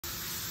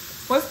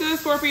What's good,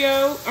 Scorpio?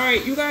 All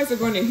right, you guys are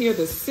going to hear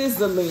the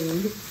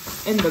sizzling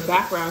in the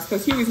background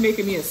because Huey's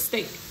making me a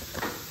steak.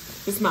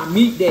 It's my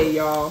meat day,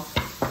 y'all.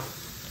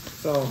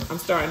 So I'm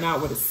starting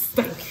out with a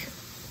steak.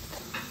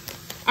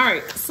 All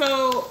right,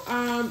 so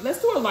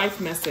let's do a life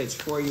message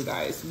for you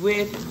guys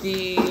with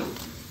the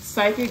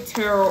Psychic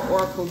Tarot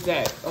Oracle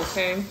deck,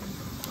 okay?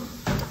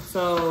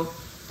 So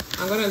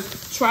I'm going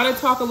to try to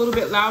talk a little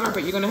bit louder,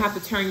 but you're going to have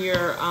to turn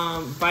your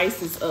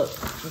voices up,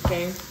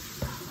 okay?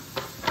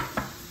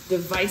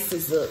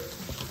 Devices up.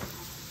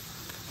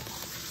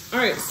 All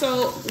right,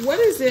 so what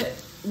is it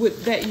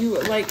that you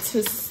would like to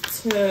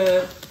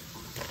I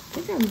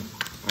think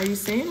are you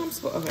saying I'm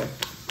supposed, okay.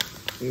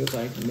 He was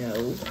like,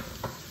 no.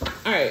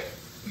 All right,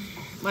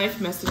 life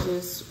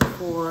messages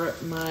for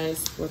my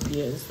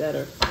Scorpions that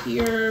are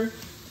here.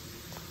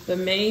 The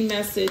main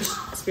message,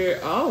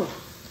 Spirit, oh,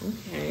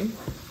 okay.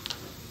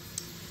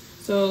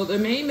 So the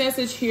main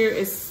message here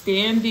is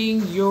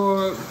standing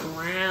your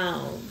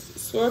ground.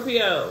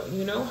 Scorpio,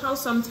 you know how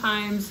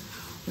sometimes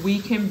we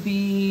can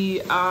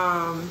be too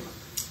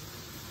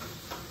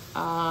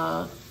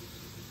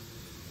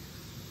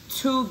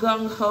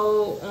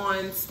gung-ho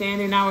on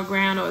standing our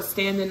ground or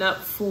standing up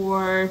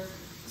for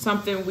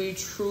something we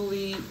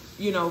truly,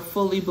 you know,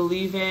 fully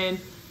believe in,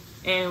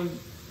 and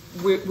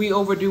we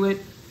overdo it.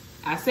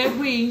 I said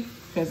we,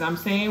 because I'm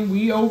saying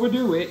we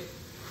overdo it.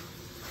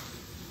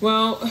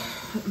 Well,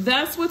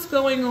 that's what's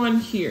going on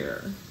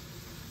here,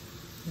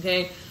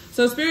 okay?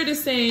 So Spirit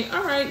is saying,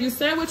 all right, you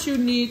said what you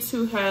need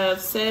to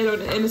have said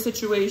in a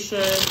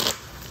situation.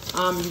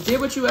 You did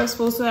what you were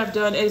supposed to have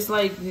done. It's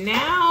like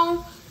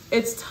now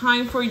it's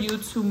time for you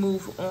to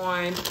move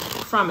on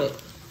from it.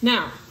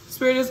 Now,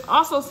 Spirit is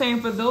also saying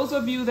for those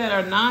of you that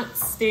are not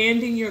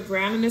standing your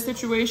ground in this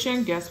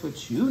situation, guess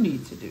what you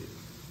need to do?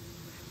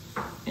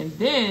 And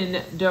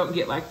then don't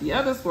get like the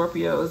other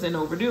Scorpios and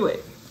overdo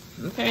it,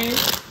 okay?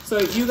 So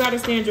you got to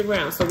stand your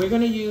ground. So we're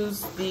going to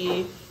use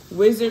the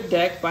Wizard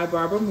deck by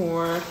Barbara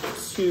Moore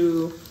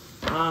to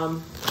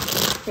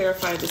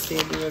clarify the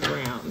standing your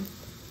ground.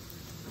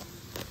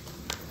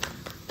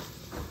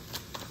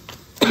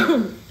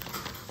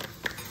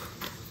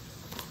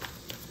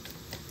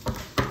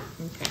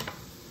 Okay.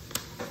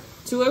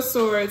 Two of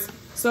Swords.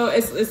 So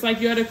it's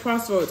like you're at a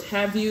crossroads.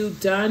 Have you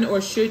done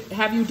or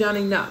have you done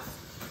enough?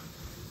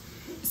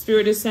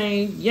 Spirit is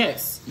saying,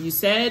 yes, you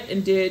said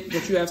and did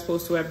what you have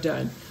supposed to have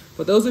done.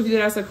 For those of you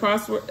that's at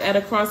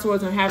a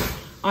crossroads and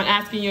on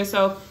asking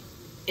yourself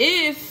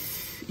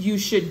if you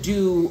should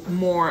do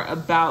more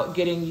about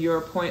getting your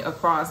point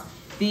across,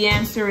 the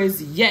answer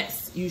is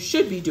yes, you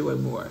should be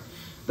doing more.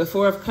 The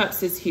Four of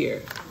Cups is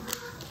here.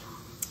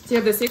 So you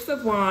have the Six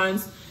of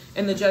Wands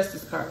and the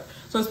Justice card.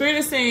 So Spirit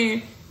is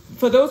saying,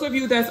 for those of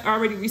you that's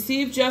already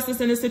received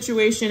justice in a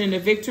situation and the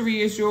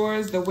victory is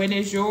yours, the win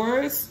is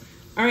yours,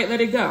 all right,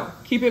 let it go.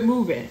 Keep it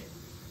moving.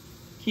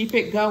 Keep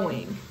it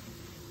going,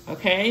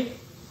 okay?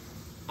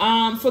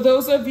 For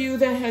those of you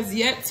that has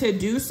yet to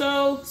do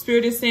so,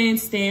 Spirit is saying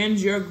stand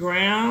your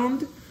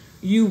ground.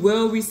 You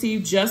will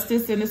receive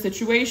justice in the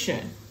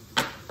situation.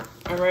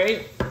 All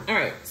right. All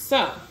right.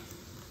 So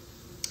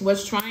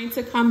what's trying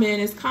to come in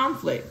is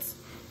conflict,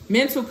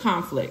 mental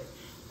conflict.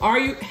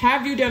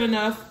 Have you done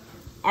enough?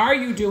 Are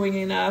you doing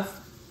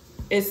enough?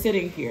 Is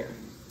sitting here.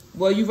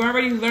 Well, you've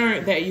already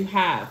learned that you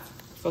have.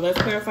 So let's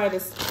clarify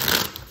this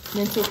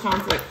mental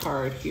conflict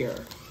card here.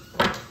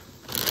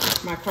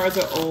 My cards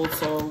are old,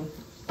 so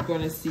you're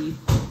going to see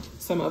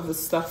some of the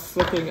stuff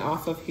flipping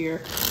off of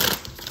here.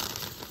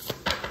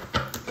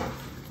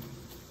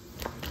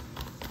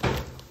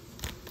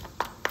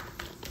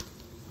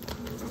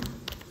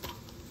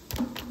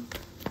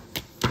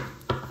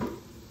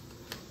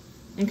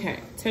 Okay,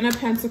 Ten of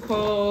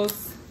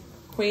Pentacles,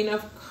 Queen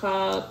of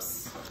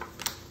Cups,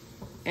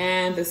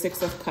 and the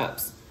Six of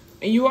Cups.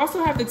 And you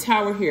also have the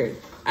Tower here.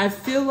 I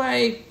feel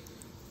like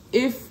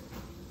if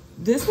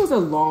this was a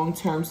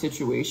long-term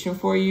situation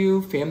for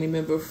you, family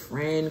member,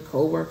 friend,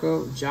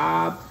 co-worker,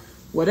 job,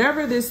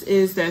 whatever this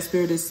is that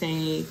Spirit is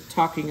saying,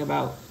 talking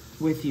about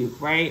with you,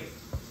 right?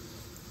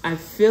 I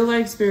feel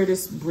like Spirit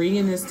is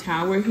bringing this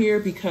Tower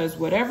here because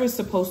whatever is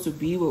supposed to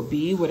be will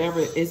be. Whatever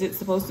isn't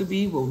supposed to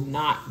be will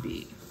not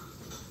be.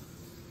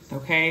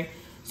 Okay?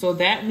 So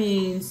that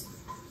means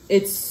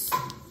it's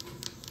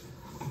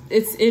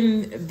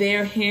in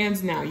their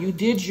hands now. You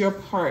did your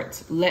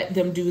part. Let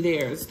them do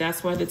theirs.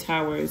 That's why the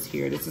Tower is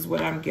here. This is what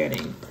I'm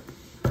getting.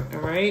 All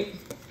right?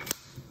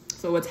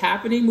 So what's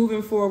happening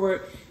moving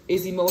forward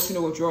is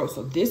emotional withdrawal.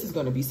 So this is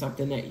going to be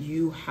something that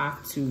you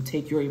have to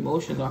take your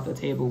emotions off the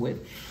table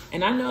with.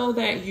 And I know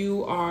that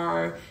you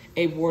are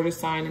a water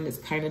sign and it's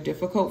kind of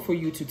difficult for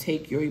you to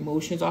take your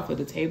emotions off of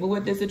the table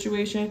with this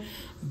situation,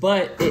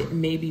 but it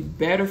may be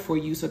better for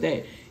you so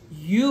that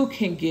you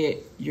can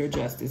get your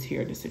justice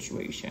here in the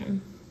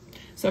situation.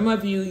 Some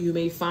of you, you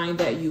may find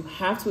that you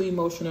have to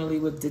emotionally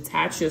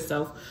detach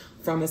yourself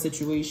from a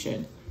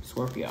situation,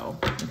 Scorpio,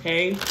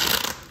 okay?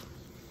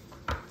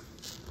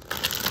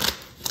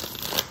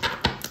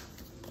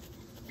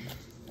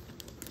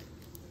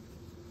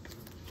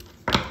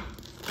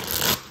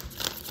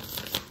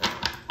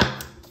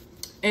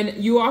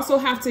 And you also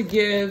have to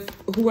give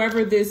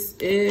whoever this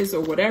is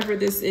or whatever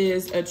this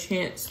is a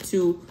chance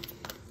to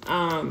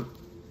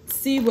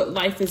see what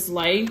life is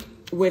like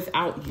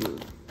without you.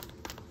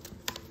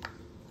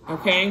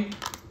 Okay?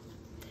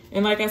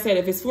 And like I said,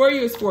 if it's for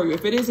you, it's for you.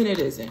 If it isn't, it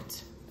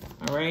isn't.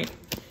 All right?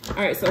 All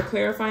right, so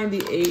clarifying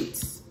the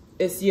 8.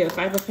 It's, yeah,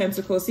 5 of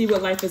Pentacles. See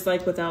what life is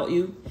like without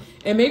you.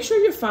 And make sure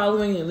you're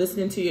following and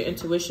listening to your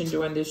intuition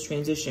during this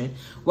transition.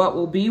 What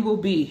will be, will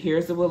be.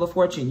 Here's the Wheel of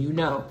Fortune. You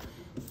know,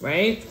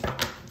 right?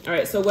 All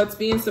right, so what's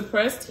being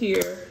suppressed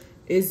here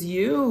is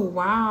you.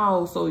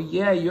 Wow. So,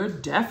 yeah, you're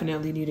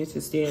definitely needed to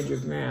stand your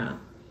ground.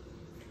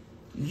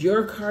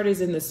 Your card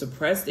is in the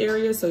suppressed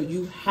area, so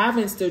you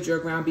haven't stood your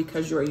ground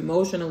because you're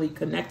emotionally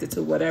connected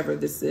to whatever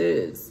this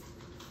is.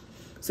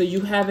 So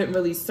you haven't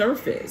really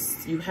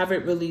surfaced. You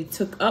haven't really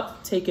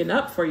taken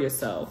up for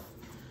yourself.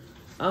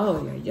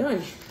 Oh, yeah,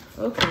 yeah.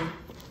 Okay.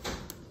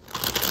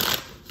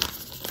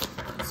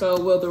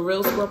 So will the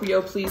real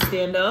Scorpio please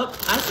stand up?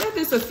 I said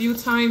this a few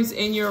times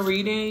in your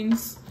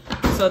readings.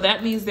 So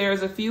that means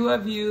there's a few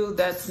of you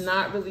that's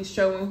not really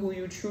showing who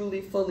you truly,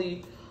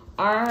 fully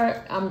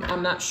are.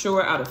 I'm not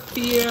sure, out of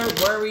fear,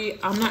 worry.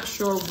 I'm not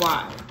sure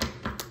why.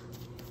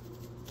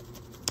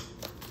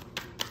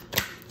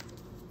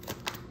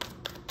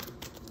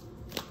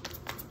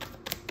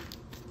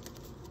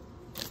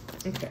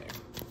 Okay.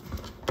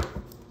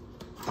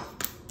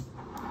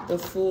 The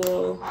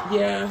Fool,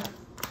 yeah.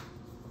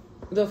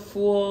 The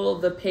Fool,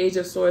 the Page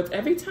of Swords.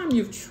 Every time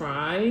you've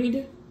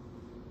tried,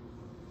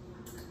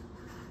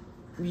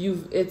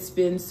 it's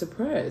been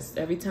suppressed.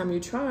 Every time you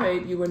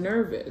tried, you were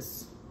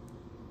nervous.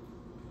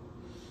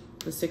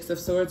 The 6 of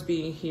Swords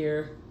being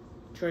here,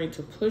 trying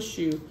to push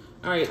you.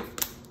 All right.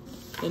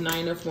 The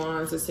 9 of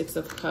Wands, the 6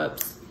 of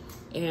Cups.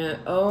 And,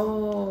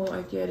 oh,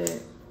 I get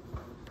it.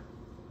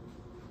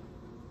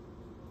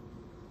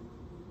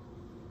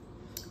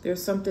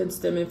 There's something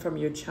stemming from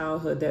your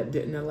childhood that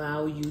didn't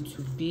allow you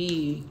to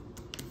be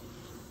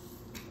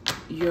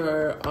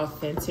your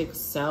authentic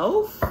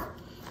self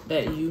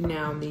that you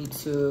now need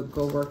to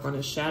go work on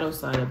a shadow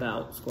side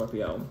about,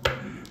 Scorpio.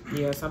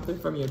 Yeah, something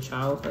from your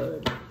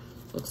childhood,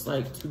 looks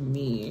like to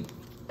me.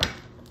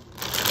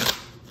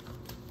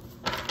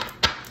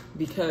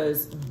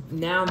 Because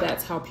now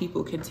that's how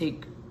people can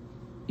take,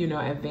 you know,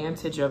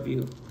 advantage of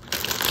you,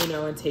 you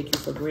know, and take you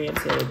for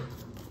granted,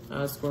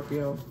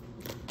 Scorpio.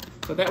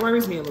 So that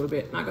worries me a little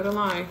bit, not gonna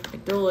lie,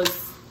 it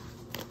does.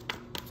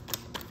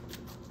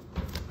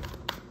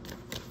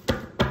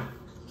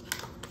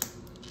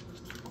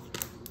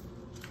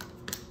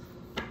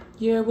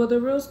 Yeah, well, the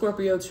real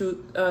Scorpio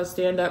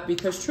stand up,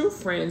 because true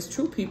friends,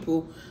 true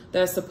people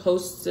that's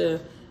supposed to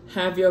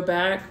have your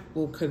back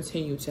will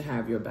continue to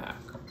have your back.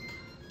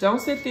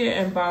 Don't sit there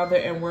and bother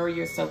and worry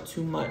yourself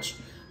too much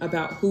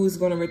about who's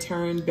going to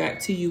return back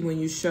to you when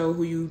you show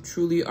who you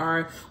truly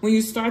are, when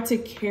you start to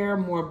care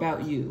more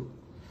about you.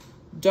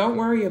 Don't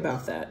worry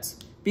about that,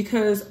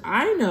 because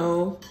I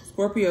know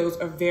Scorpios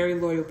are very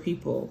loyal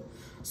people.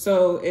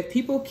 So if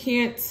people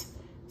can't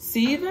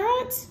see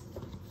that,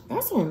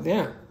 that's on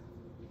them.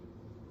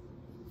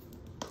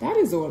 That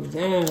is on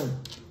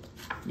them.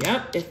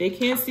 Yep, if they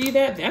can't see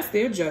that, that's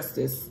their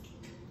justice.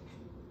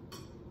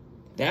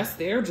 That's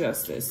their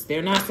justice.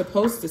 They're not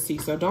supposed to see,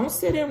 so don't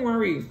sit and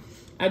worry.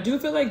 I do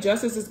feel like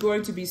justice is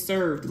going to be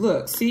served.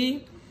 Look,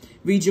 see?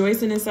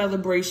 Rejoicing in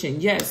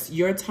celebration. Yes,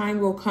 your time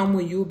will come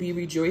when you'll be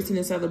rejoicing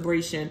in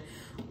celebration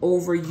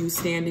over you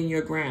standing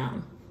your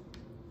ground.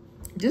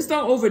 Just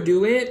don't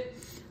overdo it.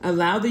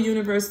 Allow the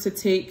universe to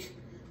take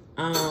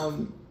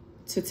and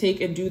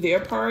do their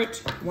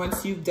part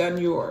once you've done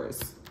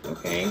yours.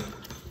 Okay?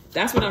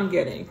 That's what I'm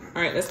getting.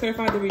 All right, let's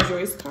clarify the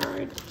Rejoice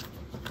card.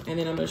 And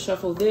then I'm going to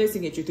shuffle this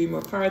and get you 3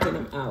 more cards, and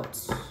I'm out.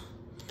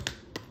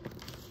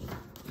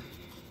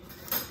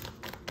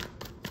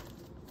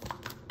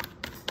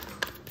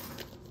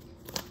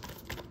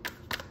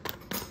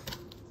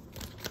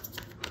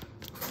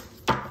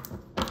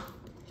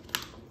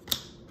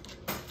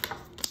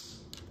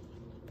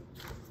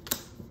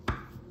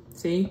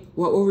 See,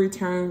 what will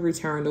return?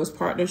 Return. Those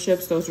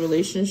partnerships, those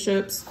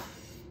relationships,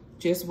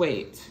 just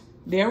wait.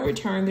 They'll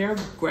return. They're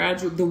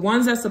gradual. The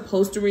ones that's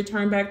supposed to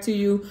return back to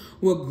you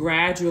will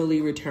gradually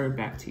return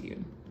back to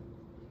you.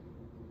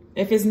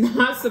 If it's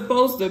not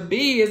supposed to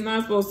be, it's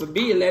not supposed to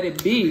be. Let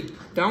it be.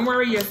 Don't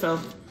worry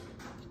yourself.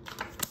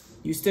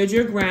 You stood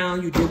your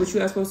ground. You did what you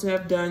were supposed to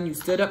have done. You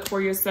stood up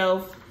for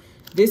yourself.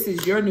 This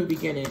is your new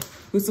beginning.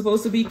 Who's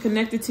supposed to be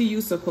connected to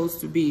you,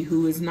 supposed to be.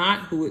 Who is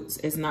not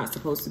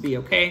supposed to be,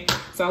 okay?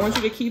 So I want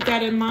you to keep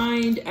that in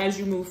mind as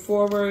you move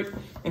forward.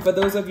 And for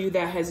those of you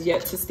that has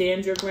yet to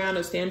stand your ground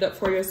or stand up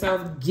for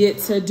yourself, get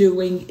to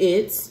doing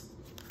it.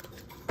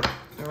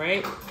 All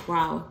right?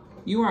 Wow.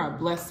 You are a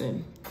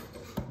blessing.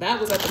 That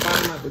was at the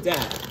bottom of the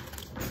deck.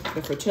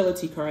 The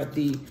fertility card,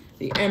 the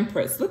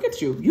Empress. Look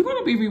at you. You're going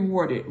to be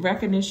rewarded.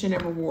 Recognition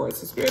and rewards.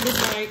 The Spirit is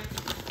like,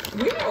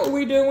 we know what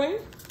we're doing.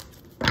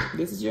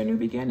 This is your new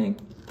beginning.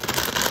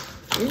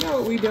 We know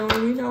what we're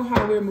doing. We know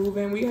how we're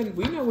moving. We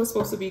know what's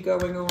supposed to be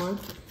going on.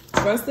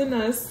 Trust in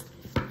us.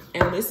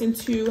 And listen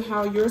to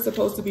how you're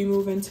supposed to be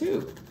moving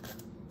too.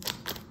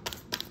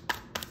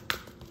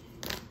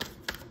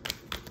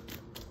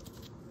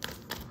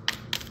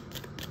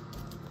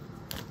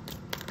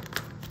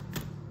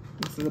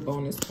 This is a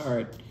bonus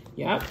card.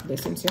 Yep,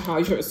 listen to how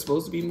you're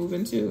supposed to be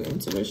moving too.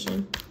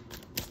 Intuition.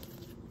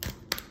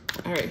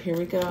 All right, here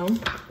we go.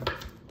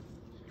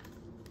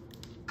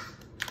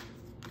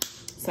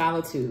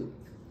 Solitude.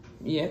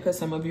 Yeah, because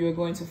some of you are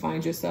going to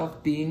find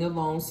yourself being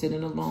alone,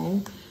 sitting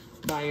alone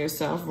by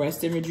yourself,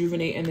 rest and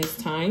rejuvenate in this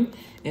time.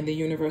 And the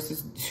universe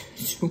is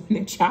doing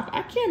their job.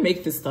 I can't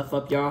make this stuff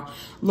up, y'all.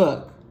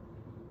 Look,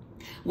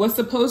 what's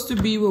supposed to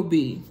be will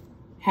be.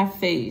 Have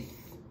faith.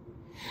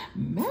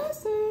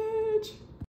 Massive.